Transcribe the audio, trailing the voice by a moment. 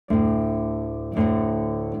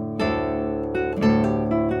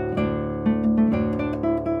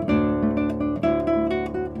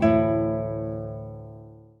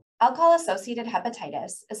Alcohol-associated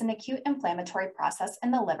hepatitis is an acute inflammatory process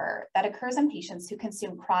in the liver that occurs in patients who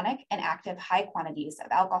consume chronic and active high quantities of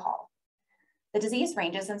alcohol. The disease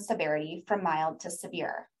ranges in severity from mild to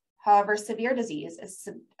severe. However, severe disease is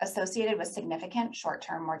associated with significant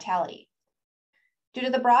short-term mortality. Due to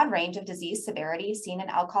the broad range of disease severity seen in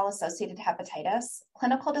alcohol-associated hepatitis,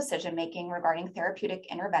 clinical decision-making regarding therapeutic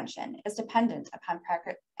intervention is dependent upon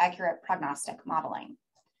accurate prognostic modeling.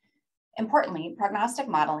 Importantly, prognostic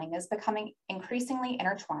modeling is becoming increasingly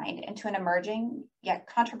intertwined into an emerging yet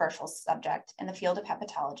controversial subject in the field of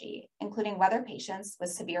hepatology, including whether patients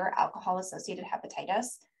with severe alcohol-associated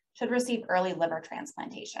hepatitis should receive early liver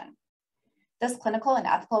transplantation. This clinical and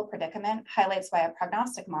ethical predicament highlights why a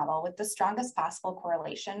prognostic model with the strongest possible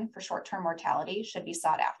correlation for short-term mortality should be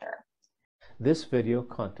sought after. This video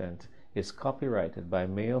content is copyrighted by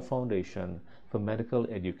Mayo Foundation for Medical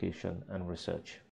Education and Research.